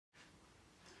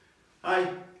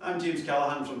Hi, I'm James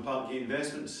Callahan from Parkgate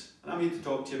Investments, and I'm here to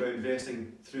talk to you about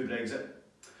investing through Brexit.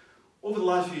 Over the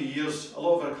last few years, a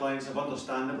lot of our clients have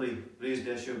understandably raised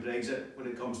the issue of Brexit when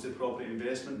it comes to property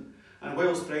investment, and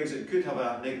whilst Brexit could have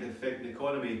a negative effect on the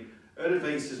economy, our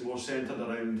advice is more centred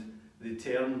around the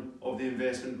term of the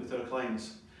investment with our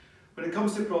clients. When it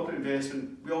comes to property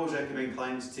investment, we always recommend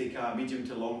clients take a medium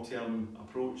to long-term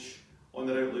approach on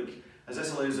their outlook, as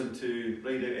this allows them to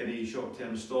ride out any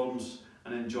short-term storms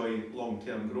and enjoy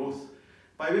long-term growth.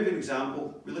 By way of an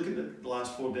example, we look at the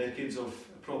last 4 decades of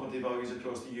property values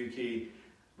across the UK.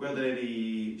 Were there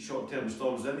any short-term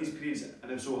storms in these periods,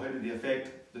 and if so, how did they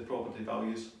affect the property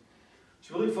values?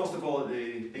 So we look first of all at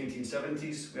the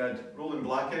 1970s. We had rolling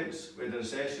blackouts, we had a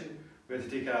recession, we had to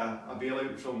take a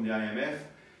bailout from the IMF.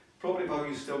 Property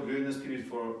values still grew in this period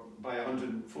by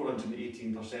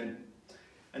 418%.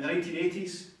 In the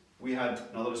 1980s, we had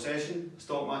another recession, a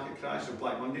stock market crash of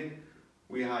Black Monday.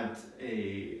 We had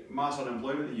a mass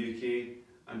unemployment in the UK,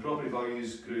 and property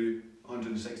values grew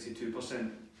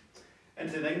 162%.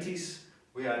 Into the 90s,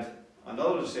 we had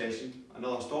another recession,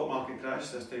 another stock market crash,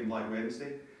 this time Black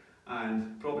Wednesday,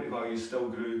 and property values still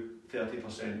grew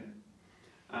 30%.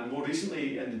 And more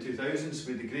recently, in the 2000s,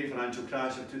 with the great financial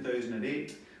crash of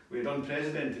 2008, we had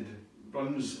unprecedented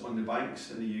runs on the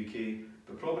banks in the UK,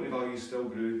 but property values still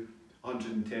grew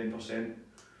 110%.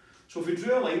 So if we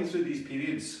drew a line through these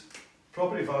periods,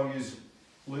 property values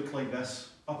look like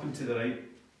this, up and to the right.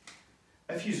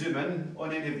 If you zoom in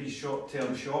on any of these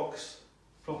short-term shocks,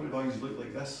 property values look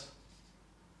like this.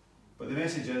 But the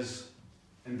message is,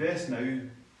 invest now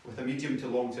with a medium to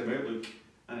long-term outlook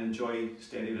and enjoy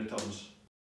steady returns.